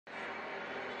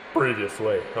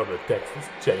Previously on the Texas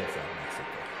Chainsaw Massacre.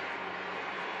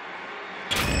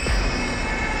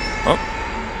 Oh.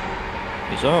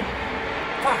 He's up.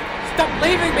 Fuck! Stop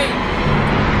leaving me!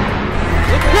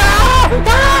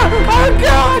 Oh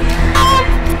God!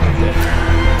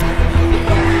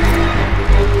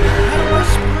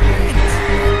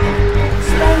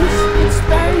 Space!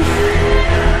 Space!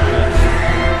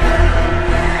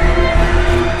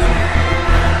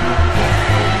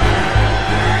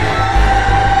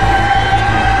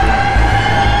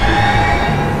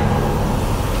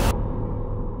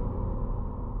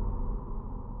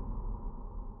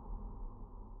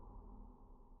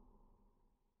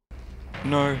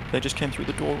 No, they just came through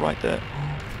the door right there.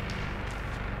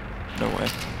 No way.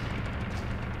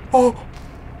 Oh!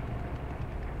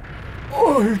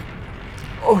 Oh!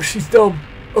 Oh, she's dumb.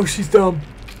 Oh, she's dumb.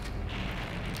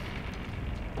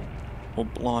 Or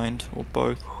blind, or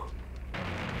both.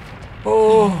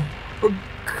 Oh! Oh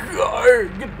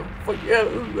God! Get the fuck out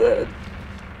of there!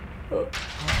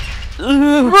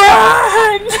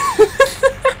 Run!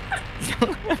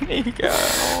 Let me go.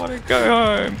 I want to go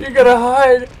home. You gotta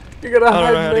hide. You gotta I hide,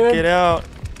 don't know how man. to get out.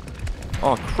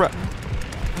 Oh crap.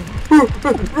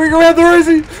 Ring around the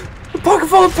rosy! A pocket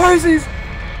full of posies!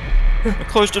 I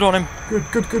closed it on him. Good.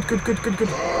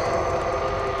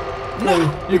 No,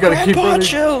 you gotta keep Grandpa, running.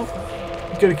 chill.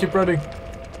 You gotta keep running.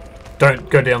 Don't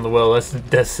go down the well, that's a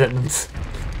death sentence.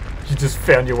 You just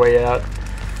found your way out.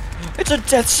 It's a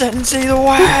death sentence either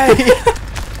way.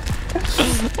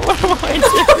 What do I do?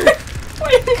 What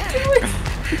are you doing?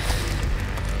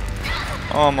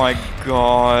 Oh my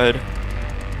god.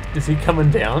 Is he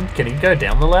coming down? Can he go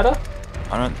down the ladder?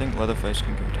 I don't think Leatherface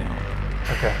can go down.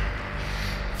 Okay.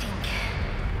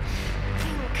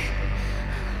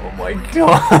 Oh my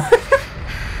god.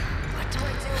 What do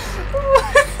I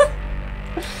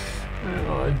do?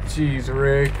 Oh jeez,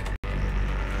 Rick.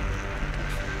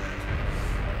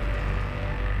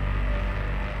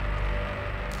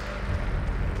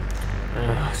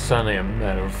 It's only a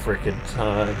matter of frickin'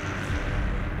 time.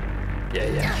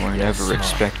 Yeah. Won't ever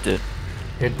expect it.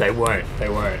 They won't.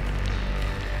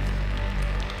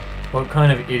 What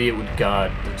kind of idiot would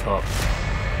guard the top?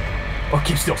 Oh,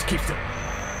 keep still.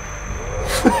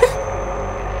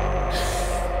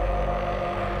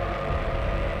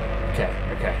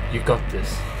 Okay. You got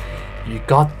this. You've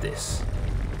got this.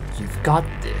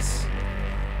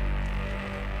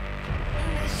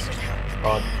 This should help the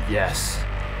Oh, yes.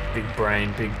 Big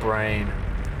brain.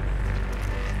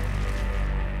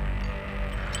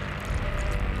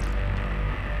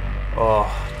 Oh,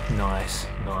 nice.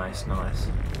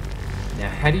 Now,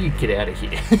 how do you get out of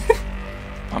here?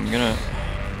 I need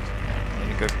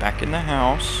to go back in the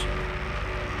house.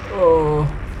 Oh,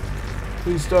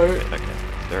 please don't. Okay,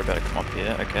 they're about to come up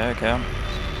here. Okay. I'm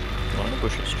going in the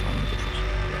bushes.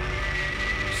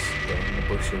 Stay in the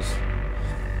bushes.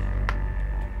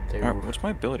 Alright, what's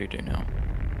my ability do now?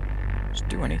 Just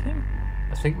do anything?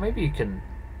 I think maybe you can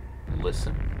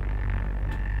listen.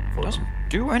 It doesn't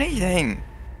do anything!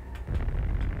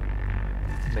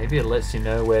 Maybe it lets you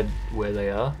know where they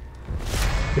are.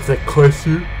 If they're close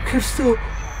to you, keep still.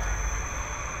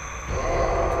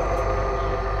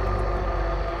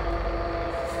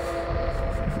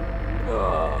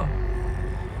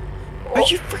 Are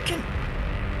you freaking...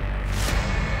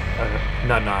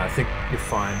 No, I think you're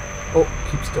fine. Oh,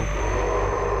 keep still.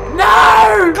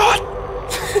 No! God!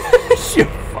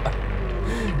 You're fine.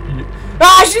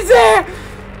 Ah, she's there!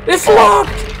 It's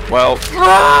locked! Well...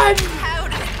 Run!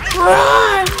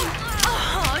 Run!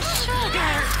 Oh,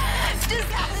 sugar! Does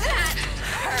that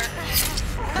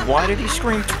hurt? Why did he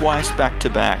scream twice back to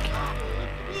back?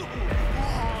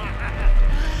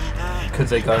 Because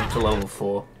they got into level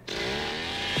 4.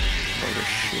 Load of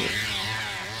shit.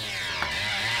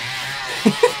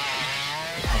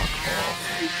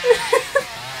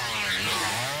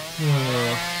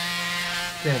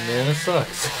 Damn, man, that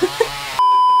sucks.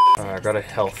 Alright, I got a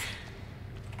health.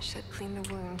 Should clean the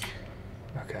wound.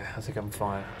 Okay, I think I'm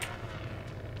fine.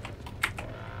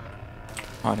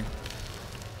 Hiding.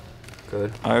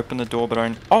 Good. I opened the door, but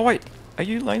I... Oh, wait! Are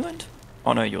you Leyland?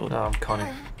 Oh, no, you're... No, I'm Connie.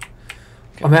 Okay,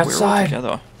 I'm We're outside. all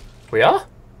together. We are?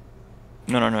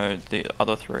 No, the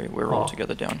other three. We're all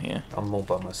together down here. I'm all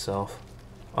by myself.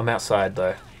 I'm outside,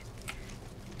 though.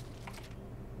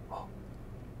 Oh,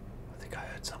 I think I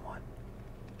heard someone.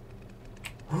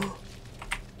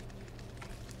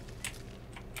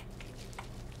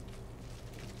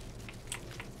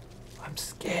 I'm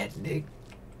scared, Nick.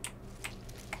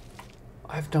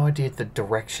 I have no idea the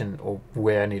direction or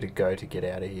where I need to go to get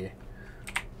out of here.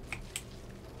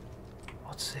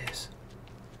 What's this?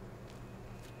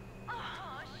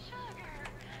 Oh, sugar!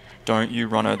 Don't you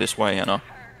run her this way, Anna.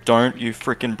 Don't you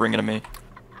frickin' bring it to me.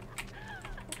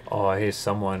 Oh, I hear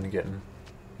someone getting...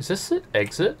 Is this the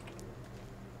exit?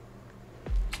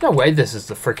 There's no way this is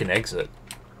the frickin' exit.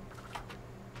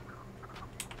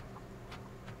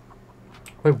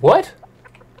 Wait, what?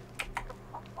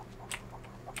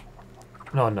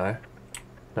 No. No,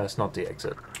 it's not the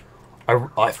exit. I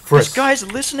This frisked. guy's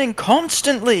listening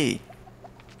constantly.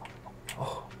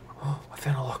 I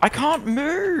found a lock. I can't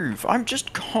move. I'm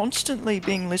just constantly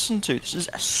being listened to. This is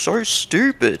so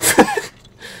stupid.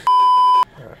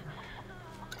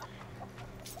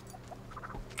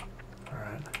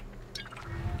 Alright.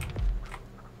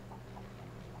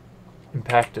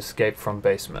 Impact escape from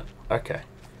basement. Okay.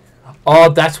 Oh,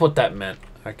 that's what that meant.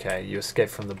 Okay, you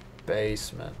escaped from the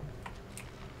basement.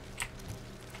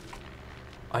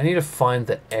 I need to find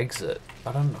the exit.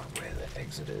 I don't know where the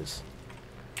exit is.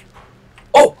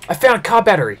 Oh! I found a car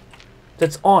battery!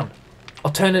 That's on.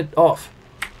 I'll turn it off.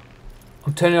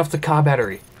 I'm turning off the car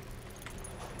battery.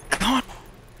 God.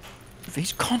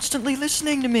 He's constantly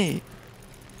listening to me.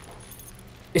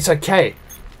 It's okay.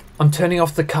 I'm turning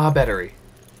off the car battery.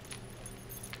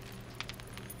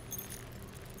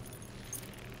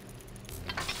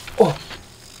 Oh!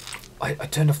 I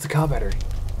turned off the car battery.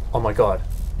 Oh my god.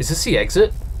 Is this the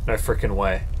exit? No frickin'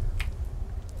 way.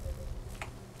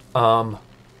 I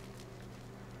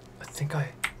think I...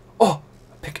 Oh!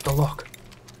 I picked the lock.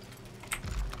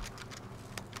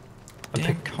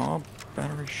 Damn car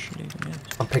battery shit even is.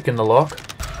 I'm picking the lock.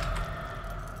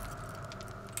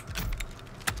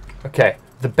 Okay,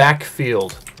 the back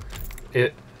field.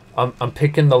 I'm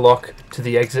picking the lock to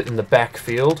the exit in the back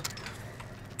field.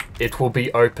 It will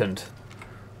be opened.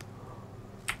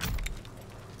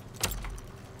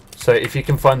 So if you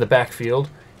can find the back field,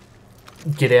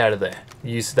 get out of there.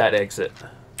 Use that exit.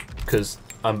 Because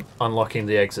I'm unlocking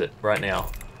the exit right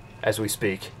now, as we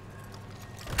speak.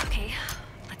 Okay,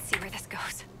 let's see where this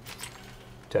goes.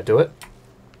 Did I do it?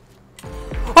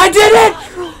 I did it!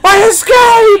 I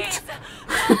escaped!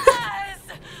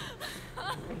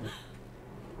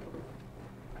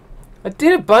 I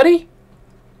did it, buddy!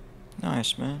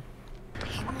 Nice, man.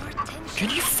 Pay more attention. Can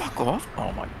you fuck off?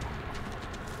 Oh my...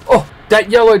 Oh, that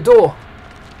yellow door!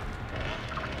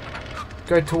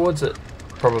 Go towards it.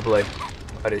 Probably.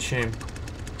 I'd assume.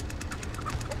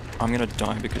 I'm gonna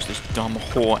die because this dumb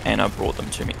whore Anna brought them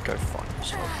to me. Go fuck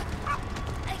yourself.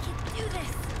 I can do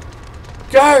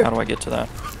this. Go! How do I get to that?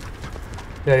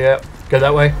 Yeah. Go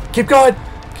that way. Keep going!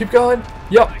 Keep going!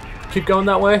 Yup. Keep going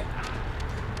that way.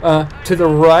 To the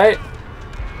right.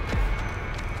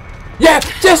 Yeah!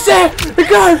 Just there!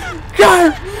 Go!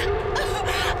 Go!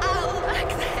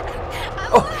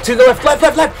 Oh, to the left!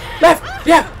 Left!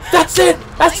 Yeah! That's it!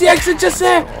 That's the exit just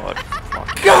there! God,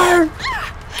 fuck. Go!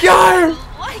 Go!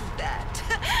 Like that.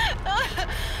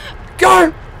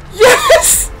 Go!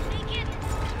 Yes!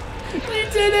 You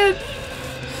did it!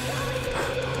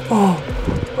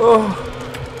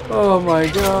 Oh my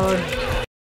god.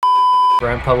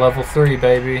 Grandpa level 3,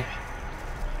 baby.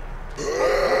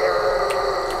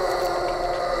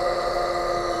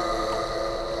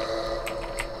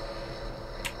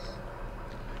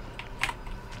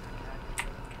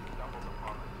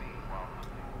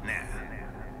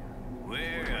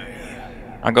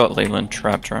 I got Leland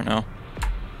trapped right now.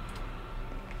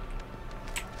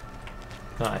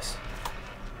 Nice.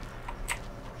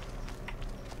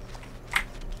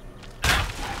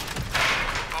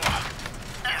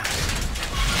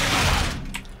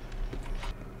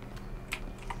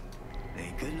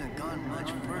 They couldn't have gone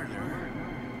much further.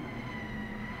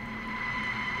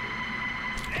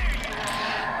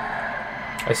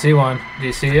 I see one. Do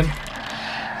you see him?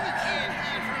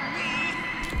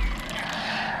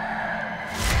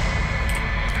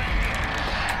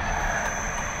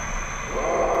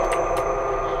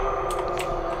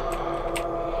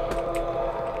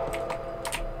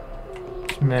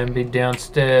 This man be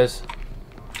downstairs.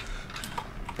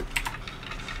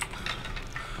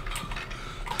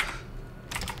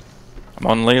 I'm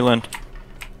on Leland.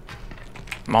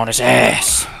 I'm on his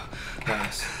ass.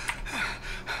 Nice.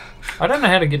 I don't know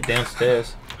how to get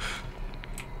downstairs.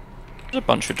 There's a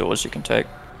bunch of doors you can take.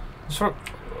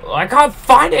 I can't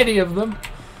find any of them.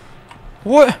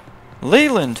 What?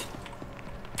 Leland!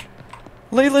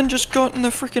 Leland just got in the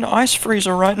freaking ice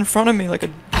freezer right in front of me like a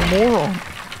moron.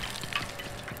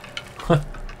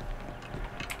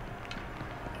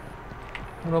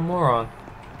 What a moron.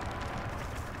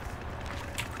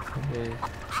 Okay.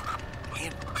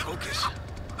 Can't focus.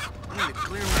 I need to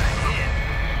clear my head.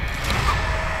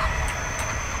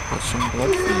 Got some blood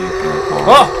for you.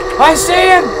 Oh! I see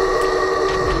him!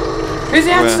 He's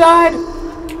outside!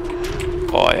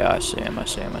 Oh yeah, I see him, I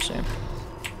see him, I see him.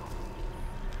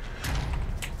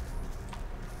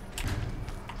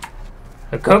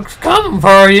 The cook's coming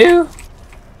for you!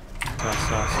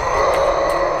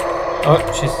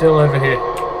 Oh, she's still over here.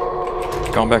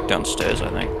 Going back downstairs, I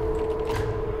think.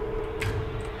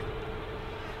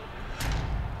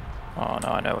 Oh no,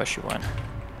 I know where she went.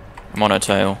 I'm on her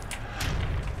tail.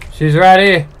 She's right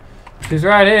here. She's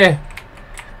right here.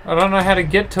 I don't know how to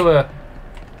get to her.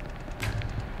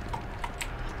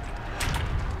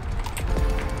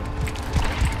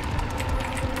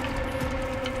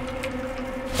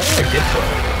 How do I get to her?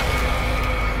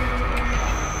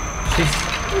 She's...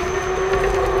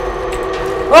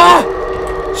 Ah!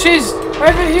 She's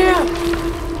over here!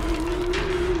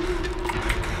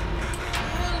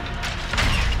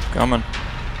 Coming.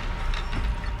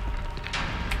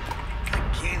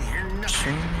 Can't hear nothing.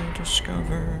 Soon you'll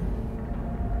discover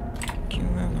you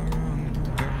have the wrong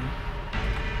number.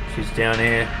 She's down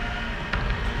here.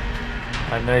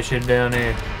 I know she's down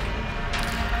here.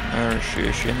 Where is she?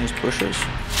 Is she in these bushes?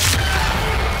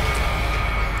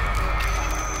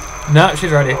 No,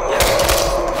 she's right here.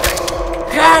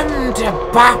 Come to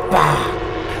Papa!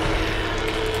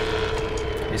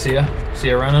 You see her? See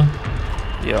her running?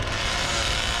 Yep.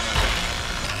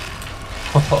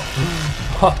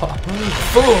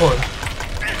 Food!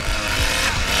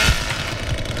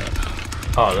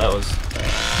 Oh, that was...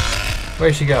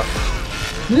 Where'd she go?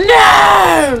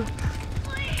 No!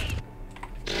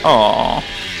 Aww.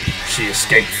 She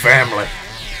escaped family.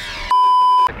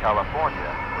 California,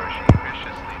 where she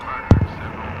viciously murdered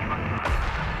several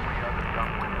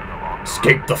young women along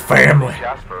Escaped the family.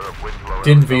 Jasper of Winslow.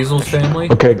 Din Viesel's family?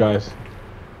 Okay, guys.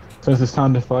 Since it's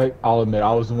time to fight, I'll admit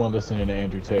I was the one listening to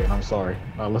Andrew Tate. I'm sorry.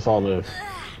 Let's all live.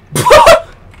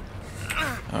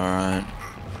 Alright.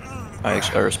 I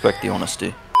respect the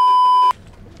honesty.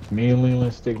 Me and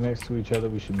Leland stick next to each other,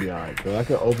 we should be alright. Cause I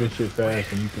can open shit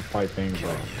fast and you can fight things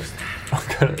like I'm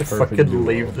gonna fucking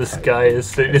leave this guy as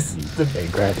soon as the... Hey,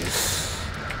 grab it.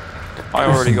 I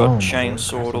already got Come on,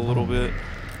 chainsawed a little bit.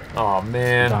 Oh You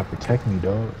man. gotta protect me,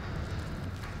 dog.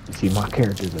 You see, my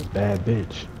character's a bad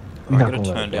bitch. I gotta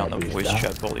turn down the voice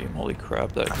chat volume. Holy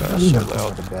crap, that guy's so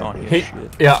loud. I can't hear He,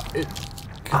 shit. yeah,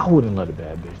 I wouldn't let a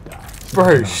bad bitch die.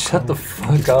 bro, shut the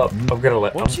fuck up. I'm gonna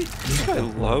let What's he? This guy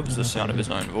loves the sound of his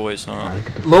own voice, huh?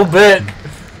 little bit.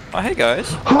 Oh, hey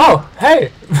guys. Oh,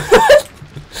 hey.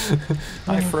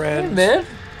 Hi, Hey, friends. man.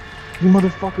 You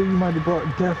motherfucker, you might have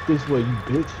brought death this way, you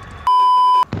bitch.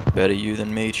 Better you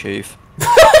than me, Chief.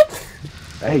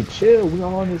 Hey, chill, we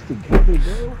all in this together,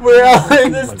 bro. We're all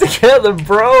in this together,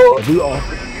 bro. We all...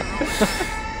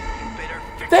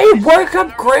 They woke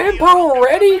up Grandpa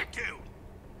already?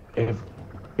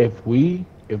 If we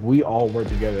all work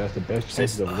together, that's the best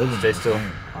chance of living. Stay still.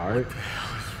 Alright?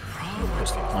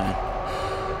 What's the plan?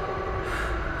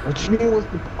 What you mean, what's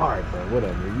the... Alright, bro,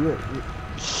 whatever. You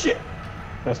shit!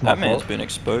 That's my That man's fault. been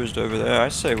exposed over there. I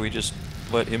say we just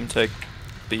let him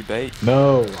be bait.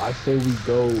 No, I say we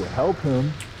go help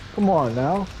him. Come on,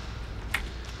 now.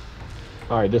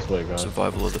 Alright, this way, guys.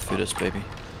 Survival of the fittest, baby.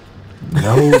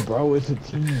 No, bro, it's a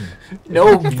team.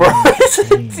 No, bro, it's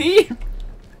a team.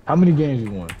 How many games you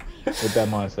won with that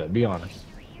mindset? Be honest.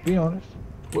 Be honest.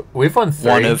 We've won 3.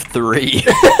 One of 3.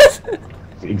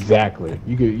 Exactly.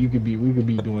 We could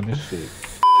be doing this shit.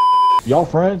 Y'all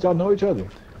friends? Y'all know each other?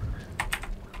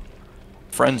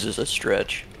 Friends is a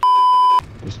stretch.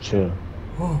 Just chill.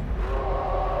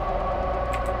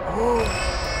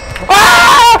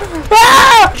 Ah!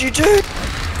 What'd you do?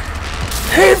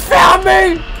 He found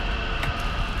me!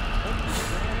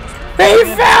 He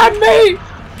found me!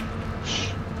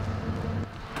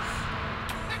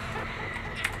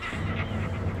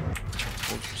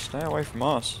 Stay away from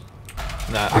us.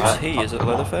 Nah, Who's he? Is it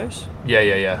Leatherface?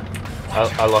 yeah.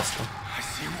 I lost him. I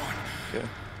see one. Okay.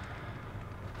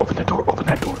 Open that door. Open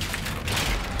that door.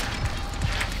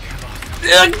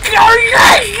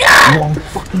 You won't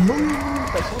fucking move.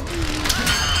 That's on me.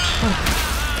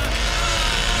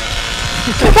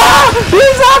 Ah!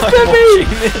 He's after me!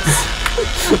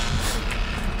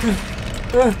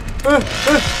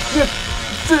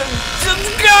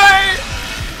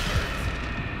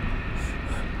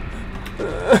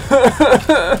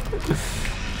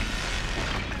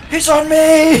 He's on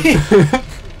me!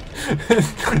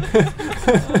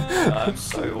 I'm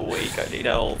so weak, I need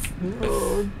help.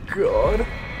 Oh god.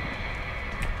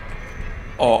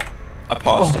 Oh, I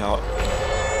passed out.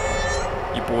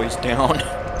 Your boy's down.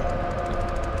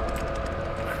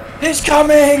 He's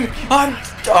coming!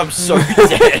 I'm so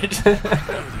dead.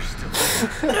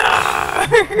 No!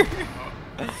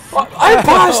 I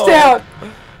passed out!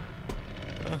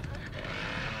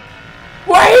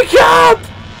 Wait! Wake up!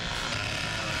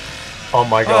 Oh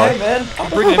my Oh, god. hey, man. I'm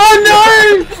bringing Oh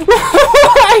no!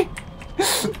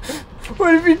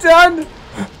 What have you done?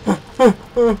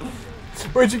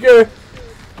 Where'd you go?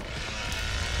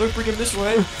 Don't bring him this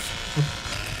way.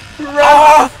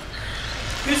 Run!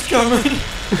 He's coming.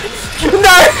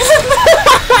 No!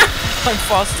 I'm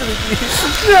faster than you.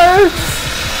 No!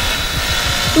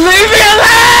 Leave me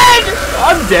alone!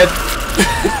 I'm dead.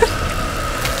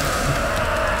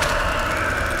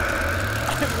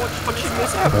 I'm watching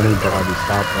this happen. Oh god, you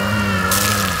stop running, man.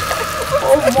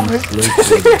 Oh my god.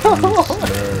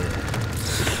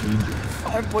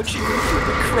 I'm watching you through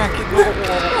the crack in the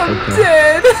wall. I'm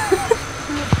dead.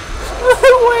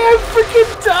 Why I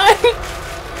freaking died?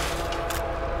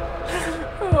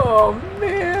 Oh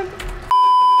man.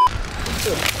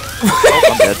 Oh,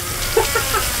 I'm dead.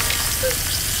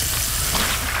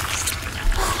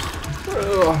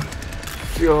 Oh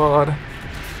god.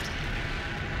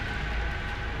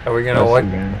 Are we gonna watch?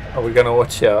 Are we gonna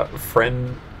watch our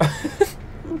friend?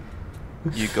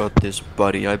 You got this,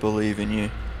 buddy. I believe in you.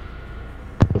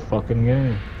 The fucking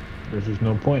game. There's just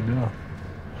no point now.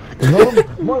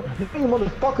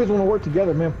 Motherfuckers wanna work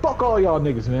together, man. Fuck all y'all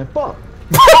niggas, man. Fuck.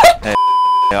 Hey,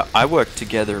 yeah, I work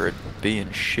together at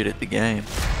being shit at the game.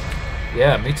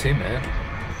 Yeah, me too, man.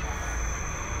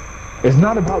 It's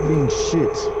not about being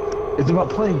shit. It's about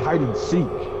playing hide and seek.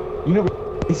 You never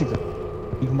seek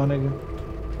my nigga.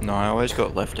 No, I always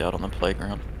got left out on the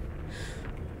playground.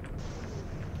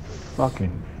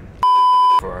 Fucking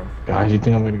For him. guys, you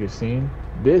think I'm gonna get seen?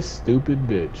 This stupid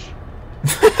bitch.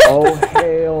 Oh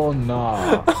hell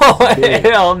nah. Oh Bitch.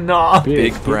 hell no!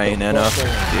 Big Get brain, the Anna. fuck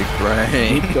on. Big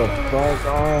brain. Get the fuck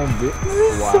on,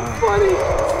 bitch. Wow. Funny.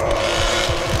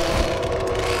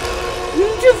 You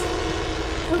just.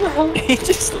 He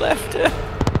just left her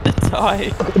to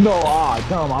die. No,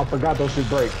 dumb. I forgot those should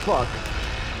break. Fuck.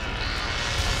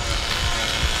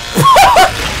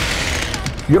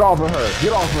 Get off of her.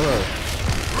 Get off of her.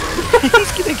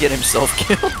 He's gonna get himself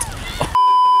killed.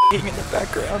 In the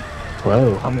background.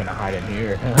 Whoa, I'm gonna hide in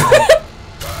here.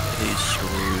 He's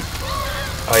screwed.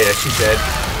 Oh yeah, she's dead.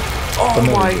 Oh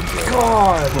my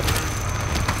god!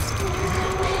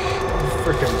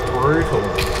 Freaking brutal.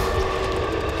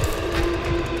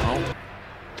 Oh.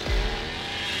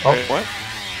 Oh, What?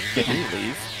 Did he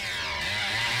leave?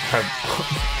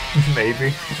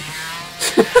 maybe.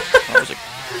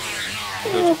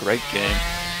 That was a great game.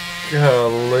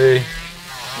 Golly.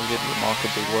 We did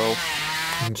remarkably well.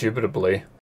 Indubitably.